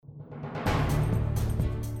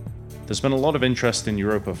There's been a lot of interest in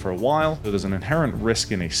Europa for a while, but there's an inherent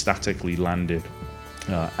risk in a statically landed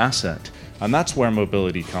asset, and that's where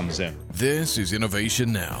mobility comes in. This is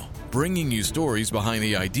Innovation Now, bringing you stories behind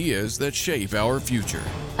the ideas that shape our future.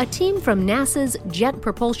 A team from NASA's Jet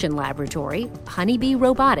Propulsion Laboratory, Honeybee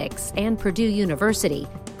Robotics, and Purdue University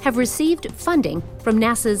have received funding from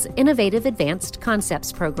NASA's Innovative Advanced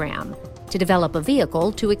Concepts program to develop a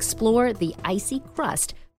vehicle to explore the icy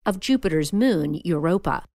crust of Jupiter's moon,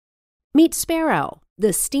 Europa. Meet Sparrow,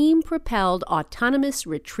 the steam-propelled autonomous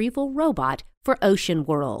retrieval robot for ocean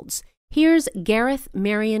worlds. Here's Gareth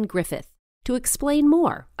Marion Griffith to explain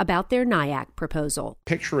more about their NIAC proposal.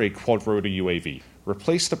 Picture a quadrotor UAV.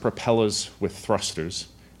 Replace the propellers with thrusters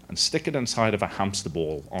and stick it inside of a hamster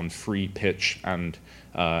ball on free pitch and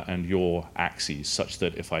yaw axes, such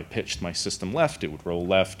that if I pitched my system left, it would roll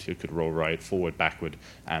left, it could roll right, forward, backward,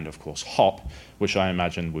 and of course hop, which I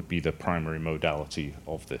imagine would be the primary modality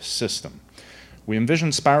of this system. We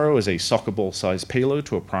envision Sparrow as a soccer ball-sized payload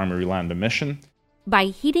to a primary lander mission. By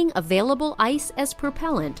heating available ice as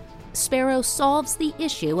propellant, Sparrow solves the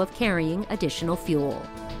issue of carrying additional fuel,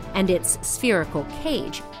 and its spherical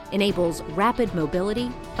cage enables rapid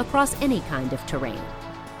mobility across any kind of terrain.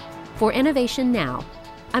 For Innovation Now,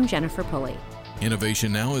 I'm Jennifer Pulley.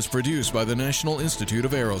 Innovation Now is produced by the National Institute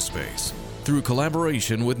of Aerospace through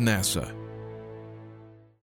collaboration with NASA.